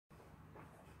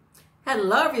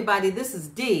Hello everybody, this is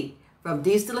Dee from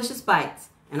Dee's Delicious Bites,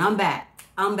 and I'm back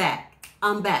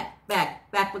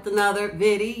with another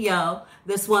video.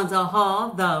 This one's a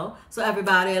haul though, so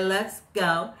everybody let's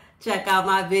go check out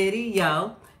my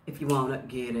video. If you want to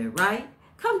get it right,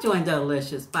 come join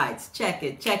Delicious Bites. Check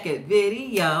it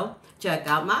video. Check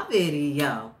out my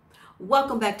video.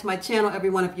 Welcome back to my channel,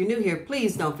 everyone. If you're new here,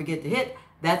 please don't forget to hit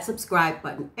that subscribe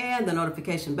button and the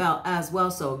notification bell as well,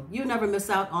 so you never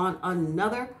miss out on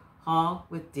another haul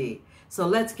with Dee. So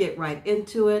let's get right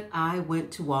into it. I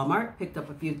went to Walmart, picked up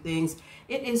a few things.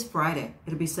 It is Friday.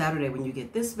 It'll be Saturday when you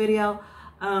get this video.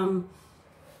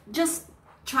 Just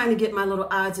trying to get my little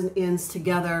odds and ends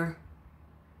together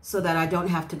so that I don't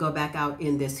have to go back out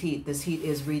in this heat. This heat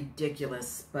is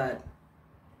ridiculous, but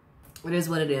it is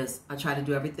what it is. I try to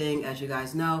do everything, as you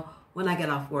guys know, when I get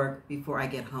off work before I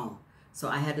get home. So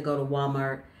I had to go to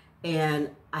Walmart, and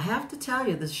I have to tell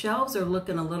you, the shelves are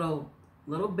looking a little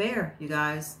bare, you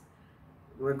guys.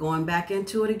 We're going back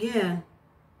into it again,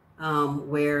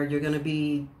 where you're going to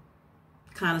be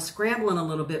kind of scrambling a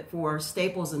little bit for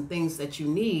staples and things that you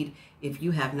need if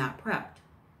you have not prepped.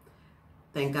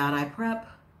 Thank God I prep.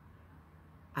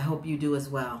 I hope you do as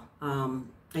well. And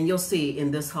you'll see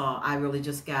in this haul, I really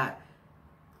just got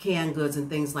canned goods and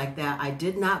things like that. I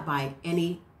did not buy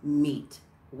any meat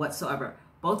whatsoever.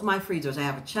 Both my freezers, I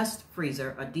have a chest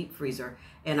freezer, a deep freezer,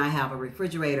 and I have a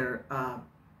refrigerator,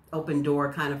 open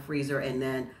door kind of freezer, and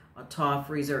then a tall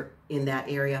freezer in that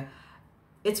area.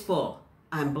 It's full.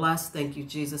 I'm blessed. Thank you,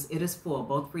 Jesus. It is full.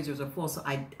 Both freezers are full. So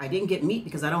I didn't get meat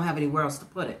because I don't have anywhere else to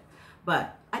put it.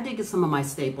 But I did get some of my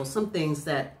staples, some things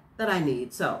that I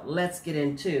need. So let's get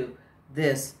into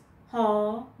this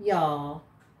haul, y'all.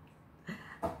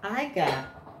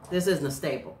 This isn't a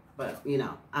staple, but you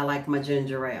know, I like my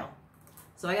ginger ale.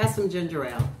 So I got some ginger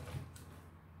ale.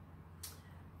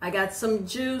 I got some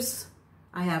juice.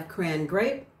 I have cran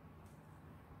grape,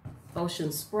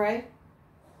 ocean spray.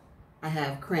 I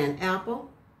have cran apple,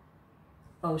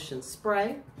 ocean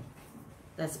spray.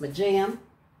 That's my jam.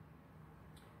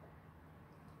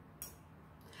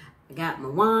 I got my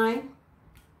wine.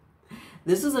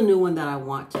 This is a new one that I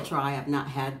want to try. I've not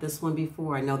had this one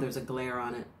before. I know there's a glare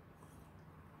on it.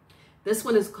 This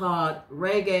one is called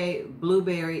Reggae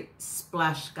Blueberry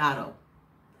Splashcato.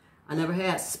 I never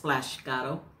had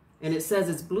Splashcato. And it says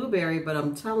it's blueberry, but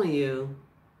I'm telling you,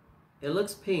 it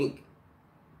looks pink.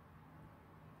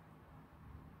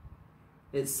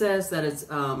 It says that it's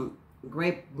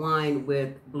grape wine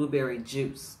with blueberry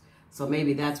juice. So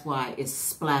maybe that's why it's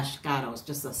Splashcato. It's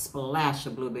just a splash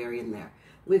of blueberry in there.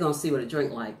 We're going to see what it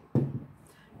drink like.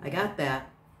 I got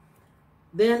that.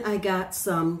 Then I got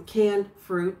some canned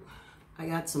fruit. I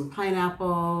got some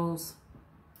pineapples.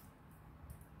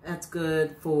 That's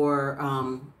good for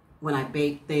when I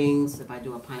bake things, if I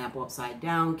do a pineapple upside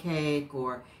down cake,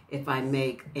 or if I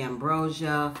make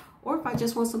ambrosia, or if I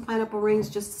just want some pineapple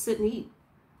rings just to sit and eat.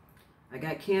 I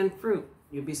got canned fruit.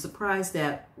 You'll be surprised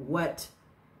at what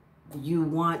you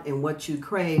want and what you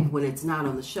crave when it's not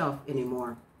on the shelf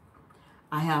anymore.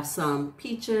 I have some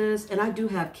peaches, and I do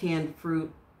have canned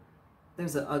fruit.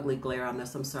 There's an ugly glare on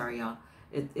this. I'm sorry, y'all.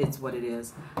 It's what it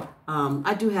is.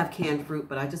 I do have canned fruit,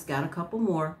 but I just got a couple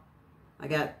more. I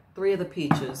got 3 of the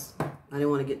peaches. I didn't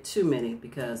want to get too many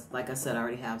because, like I said, I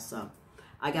already have some.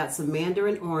 I got some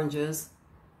mandarin oranges.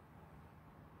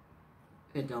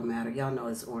 It don't matter. Y'all know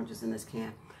there's oranges in this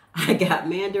can. I got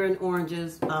mandarin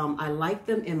oranges. I like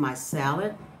them in my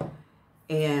salad,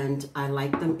 and I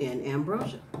like them in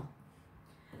ambrosia.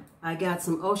 I got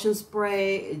some ocean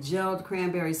spray gelled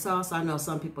cranberry sauce. I know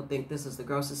some people think this is the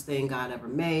grossest thing God ever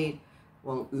made.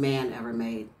 Well, man ever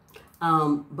made.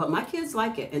 But my kids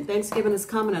like it. And Thanksgiving is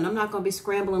coming, and I'm not going to be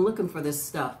scrambling looking for this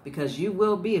stuff, because you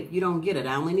will be if you don't get it.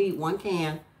 I only need 1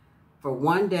 can for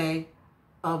 1 day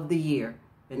of the year.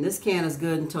 And this can is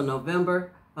good until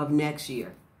November of next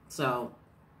year. So,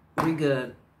 we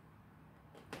good.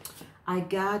 I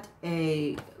got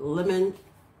a lemon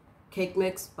cake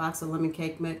mix, box of lemon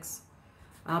cake mix.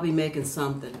 I'll be making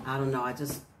something. I don't know. I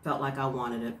just felt like I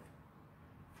wanted it.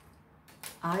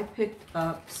 I picked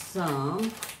up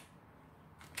some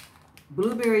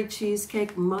blueberry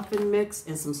cheesecake muffin mix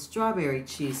and some strawberry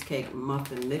cheesecake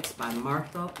muffin mix by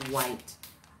Martha White.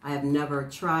 I have never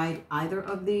tried either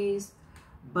of these,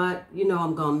 but you know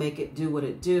I'm going to make it do what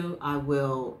it do. I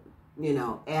will, you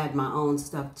know, add my own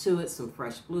stuff to it, some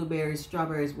fresh blueberries,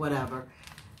 strawberries, whatever.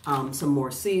 Some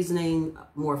more seasoning,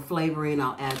 more flavoring.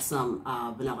 I'll add some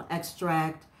vanilla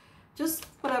extract, just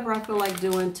whatever I feel like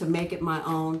doing to make it my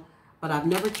own. But I've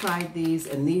never tried these,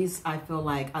 and these I feel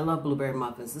like, I love blueberry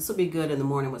muffins. This will be good in the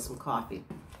morning with some coffee.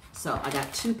 So I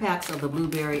got 2 packs of the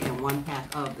blueberry and 1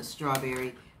 pack of the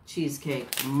strawberry cheesecake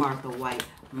Martha White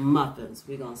muffins.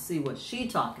 We're going to see what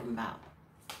she's talking about.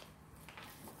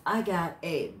 I got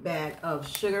a bag of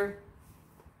sugar.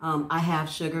 I have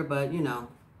sugar, but you know,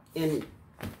 in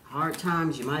hard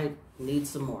times, you might need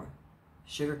some more.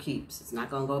 Sugar keeps. It's not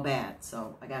going to go bad.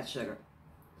 So I got sugar.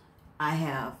 I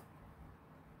have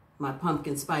my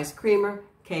pumpkin spice creamer,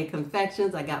 K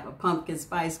Confections. I got my pumpkin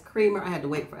spice creamer. I had to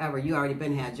wait forever. You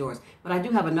already had yours. But I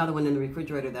do have another one in the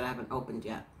refrigerator that I haven't opened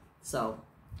yet. So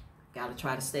got to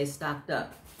try to stay stocked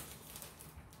up.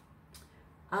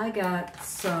 I got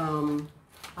some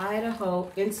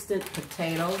Idaho instant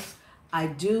potatoes. I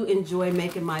do enjoy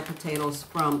making my potatoes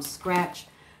from scratch,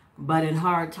 but in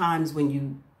hard times when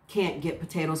you can't get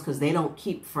potatoes because they don't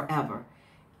keep forever,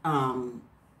 you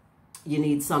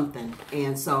need something.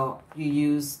 And so you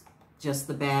use just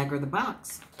the bag or the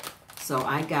box. So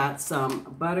I got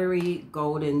some buttery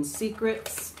golden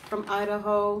secrets from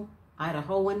Idahoan.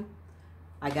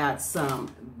 I got some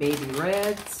baby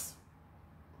reds.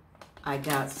 I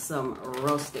got some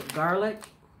roasted garlic.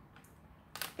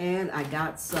 And I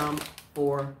got some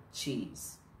for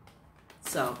cheese.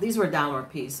 So these were $1 a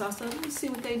piece. So I said, let me see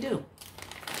what they do.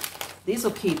 These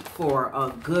will keep for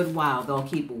a good while. They'll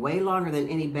keep way longer than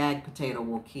any bagged potato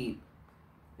will keep.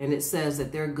 And it says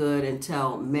that they're good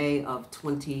until May of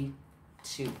 22.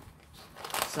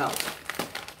 So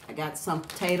I got some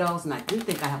potatoes, and I do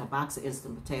think I have a box of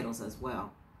instant potatoes as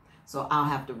well. So I'll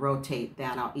have to rotate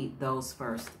that. I'll eat those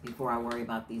first before I worry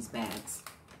about these bags.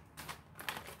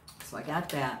 So I got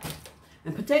that.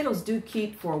 And potatoes do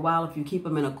keep for a while if you keep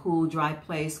them in a cool, dry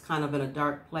place, kind of in a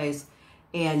dark place,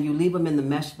 and you leave them in the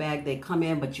mesh bag. They come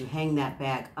in, but you hang that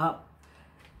bag up.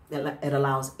 It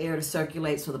allows air to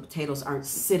circulate so the potatoes aren't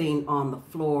sitting on the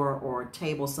floor or a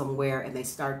table somewhere and they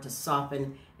start to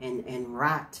soften and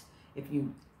rot. If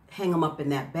you hang them up in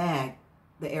that bag,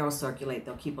 the air will circulate.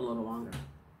 They'll keep a little longer.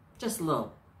 Just a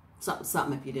little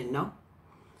something if you didn't know.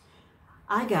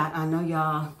 I know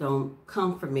y'all don't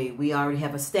come for me. We already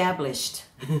have established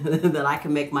that I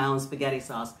can make my own spaghetti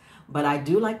sauce, but I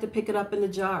do like to pick it up in the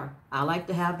jar. I like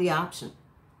to have the option.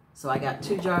 So I got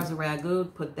 2 jars of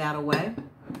ragu, put that away.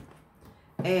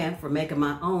 And for making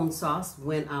my own sauce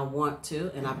when I want to,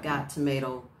 and I've got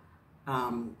tomato,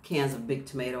 cans of big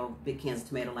cans of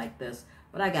tomato like this,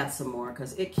 but I got some more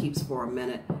because it keeps for a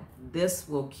minute. This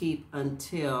will keep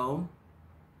until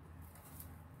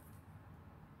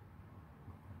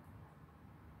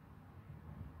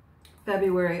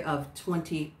February of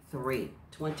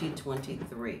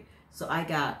 2023. So I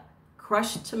got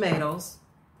crushed tomatoes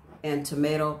and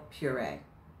tomato puree.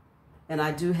 And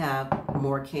I do have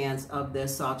more cans of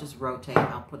this, so I'll just rotate.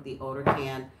 I'll put the older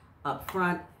can up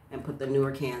front and put the newer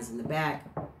cans in the back.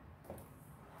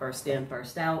 First in,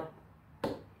 first out,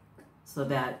 so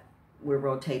that we're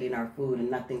rotating our food and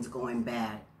nothing's going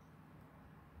bad.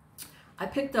 I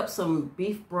picked up some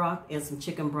beef broth and some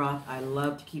chicken broth. I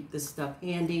love to keep this stuff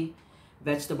handy.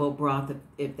 Vegetable broth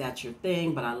if that's your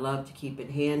thing, but I love to keep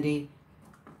it handy.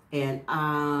 And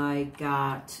I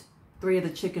got 3 of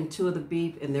the chicken, 2 of the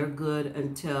beef, and they're good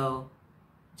until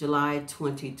July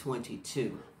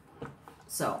 2022.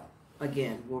 So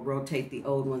again, we'll rotate the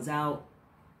old ones out,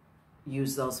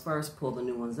 use those first, pull the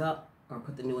new ones up, or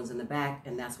put the new ones in the back,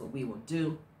 and that's what we will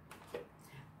do.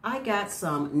 I got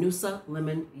some Noosa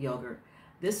lemon yogurt.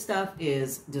 This stuff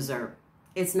is dessert.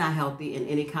 It's not healthy in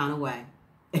any kind of way.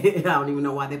 I don't even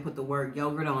know why they put the word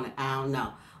yogurt on it. I don't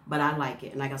know. But I like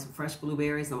it. And I got some fresh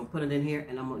blueberries. I'm going to put it in here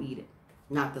and I'm going to eat it.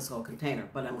 Not this whole container,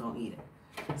 but I'm going to eat it.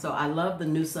 So I love the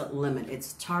Noosa lemon.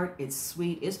 It's tart. It's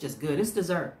sweet. It's just good. It's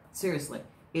dessert. Seriously.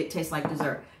 It tastes like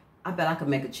dessert. I bet I could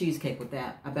make a cheesecake with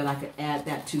that. I bet I could add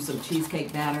that to some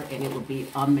cheesecake batter and it would be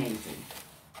amazing.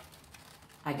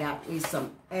 I got me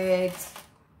some eggs.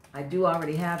 I do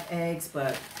already have eggs,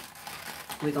 but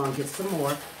we're going to get some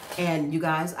more. And you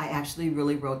guys, I actually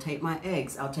really rotate my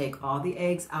eggs. I'll take all the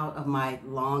eggs out of my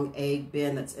long egg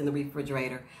bin that's in the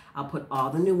refrigerator. I'll put all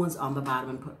the new ones on the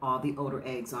bottom and put all the older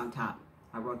eggs on top.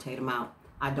 I rotate them out.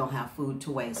 I don't have food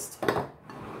to waste.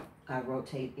 I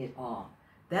rotate it all.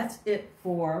 That's it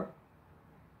for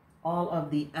all of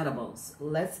the edibles.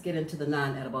 Let's get into the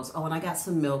non-edibles. Oh, and I got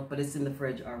some milk, but it's in the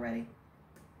fridge already.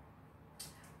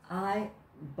 I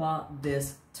bought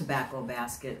this tobacco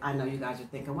basket. I know you guys are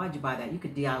thinking, why'd you buy that? You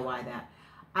could DIY that.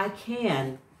 I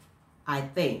can, I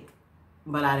think,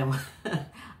 but I don't.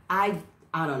 I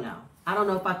don't know. I don't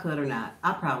know if I could or not.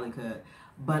 I probably could,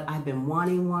 but I've been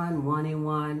wanting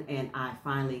one, and I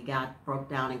finally broke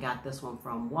down and got this one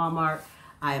from Walmart.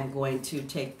 I am going to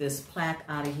take this plaque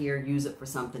out of here, use it for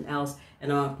something else,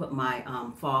 and I'm going to put my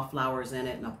fall flowers in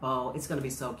it in a bowl. It's going to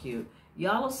be so cute.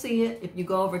 Y'all will see it if you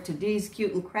go over to D's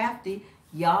Cute and Crafty.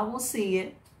 Y'all will see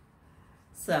it.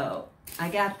 So I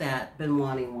got that, been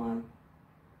wanting one.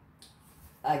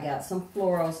 I got some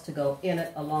florals to go in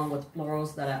it along with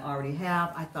florals that I already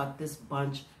have. I thought this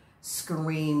bunch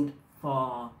screamed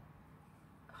fall.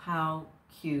 How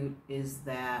cute is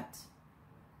that?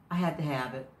 I had to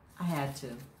have it. I had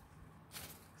to.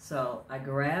 So I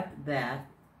grabbed that.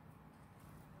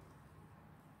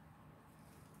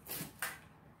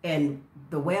 And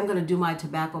the way I'm going to do my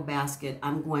tobacco basket,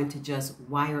 I'm going to just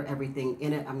wire everything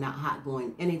in it. I'm not hot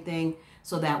gluing anything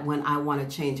so that when I want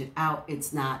to change it out,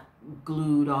 it's not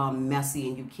glued all messy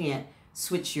and you can't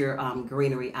switch your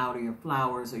greenery out or your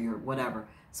flowers or your whatever.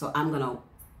 So I'm going to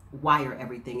wire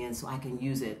everything in so I can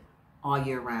use it all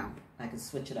year round. I can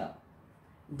switch it up.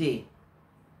 D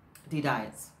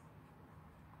diets.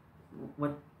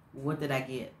 What did I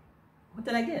get? What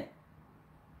did I get?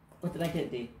 What did I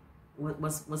get, D?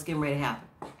 What's getting ready to happen?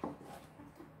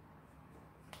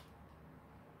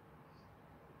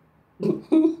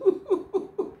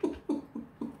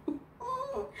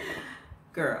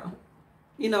 Girl,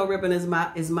 you know ribbon is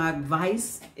my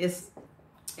vice.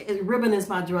 Ribbon is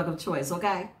my drug of choice,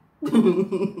 okay?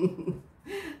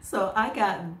 So I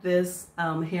got this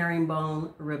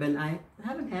herringbone ribbon. I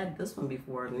haven't had this one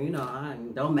before. You know,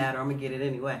 don't matter. I'm going to get it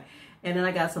anyway. And then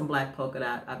I got some black polka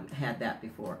dot. I've had that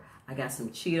before. I got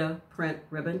some cheetah print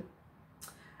ribbon.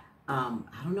 I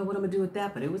don't know what I'm going to do with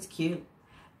that, but it was cute.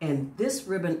 And this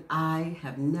ribbon I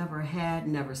have never had,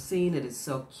 never seen. It is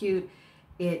so cute.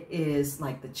 It is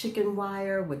like the chicken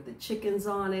wire with the chickens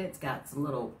on it. It's got some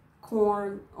little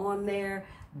corn on there.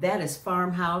 That is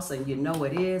farmhouse, and you know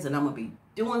it is. And I'm going to be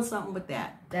doing something with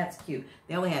that. That's cute.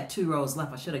 They only had 2 rows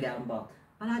left. I should have got them both,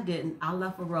 but I didn't. I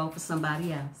left a row for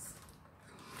somebody else.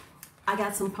 I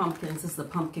got some pumpkins. This is the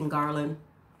pumpkin garland.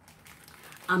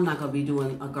 I'm not going to be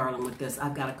doing a garland with this.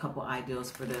 I've got a couple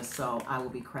ideas for this, so I will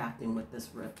be crafting with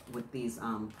these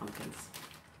pumpkins.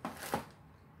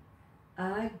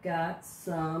 I got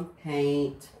some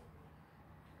paint.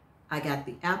 I got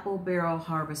the Apple Barrel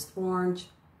Harvest Orange.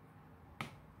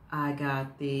 I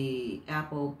got the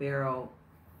Apple Barrel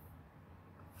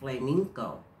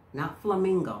Flamenco, not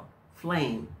Flamingo,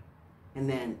 Flame, and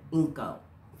then Inco,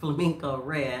 Flamenco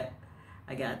Red.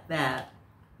 I got that.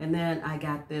 And then I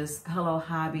got this Hello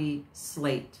Hobby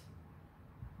Slate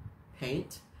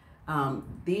paint.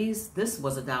 This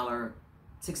was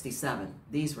 $1.67.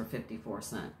 These were 54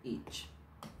 cents each.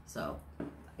 So I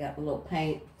got a little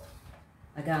paint.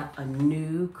 I got a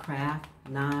new craft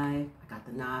knife. I got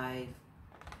the knife.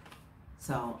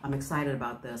 So I'm excited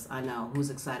about this. I know.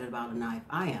 Who's excited about a knife?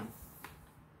 I am.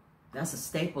 That's a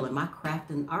staple in my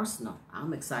crafting arsenal.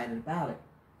 I'm excited about it.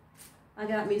 I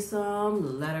got me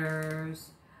some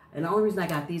letters. And the only reason I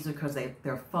got these is because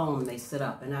they're foam. They sit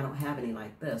up. And I don't have any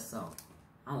like this. So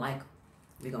I like them.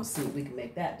 We're going to see what we can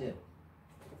make that do.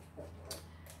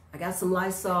 I got some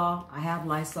Lysol. I have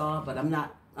Lysol, but I'm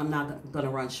not going to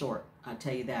run short. I'll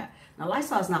tell you that. Now,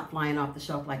 Lysol's not flying off the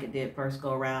shelf like it did first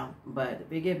go around, but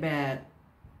if it get bad,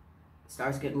 it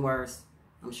starts getting worse,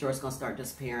 I'm sure it's going to start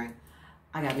disappearing.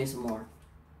 I got me some more.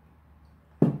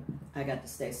 I got to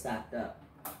stay stocked up.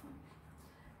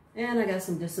 And I got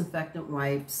some disinfectant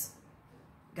wipes.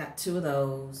 Got 2 of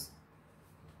those.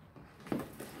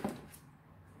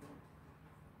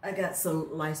 I got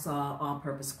some Lysol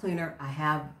all-purpose cleaner. I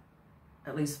have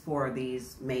at least 4 of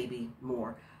these, maybe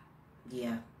more.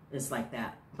 Yeah. It's like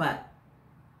that. But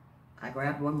I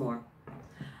grabbed 1 more.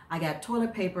 I got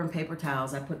toilet paper and paper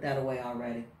towels. I put that away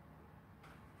already.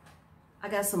 I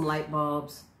got some light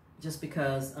bulbs just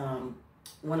because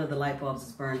one of the light bulbs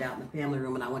is burned out in the family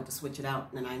room and I went to switch it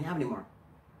out and I didn't have any more.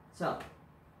 So,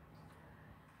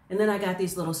 and then I got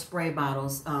these little spray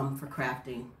bottles for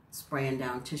crafting, spraying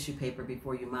down tissue paper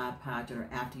before you Mod Podge it or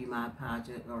after you Mod Podge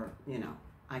it, or, you know,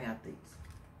 I got these.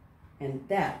 And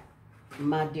that,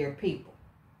 my dear people,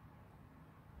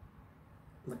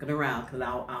 looking around because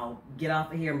I'll get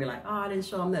off of here and be like, oh, I didn't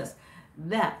show them this.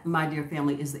 That, my dear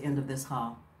family, is the end of this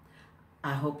haul.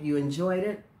 I hope you enjoyed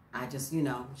it. I just, you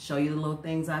know, show you the little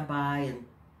things I buy and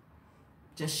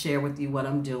just share with you what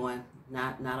I'm doing.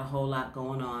 Not a whole lot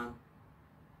going on.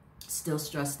 Still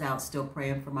stressed out, still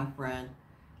praying for my friend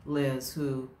Liz,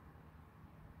 who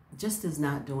just is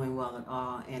not doing well at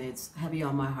all. And it's heavy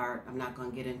on my heart. I'm not going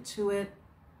to get into it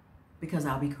because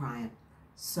I'll be crying.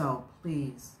 So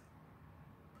please,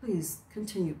 please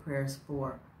continue prayers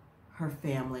for her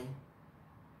family.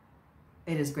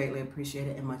 It is greatly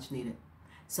appreciated and much needed.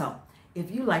 So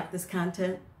if you like this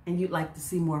content and you'd like to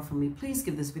see more from me, please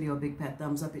give this video a big fat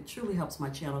thumbs up. It truly helps my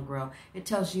channel grow. It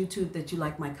tells YouTube that you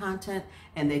like my content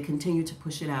and they continue to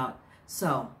push it out.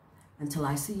 So Until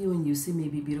I see you and you see me,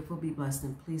 be beautiful, be blessed,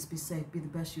 and please be safe. Be the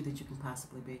best you that you can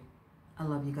possibly be. I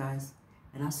love you guys,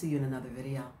 and I'll see you in another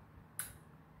video.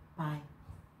 Bye.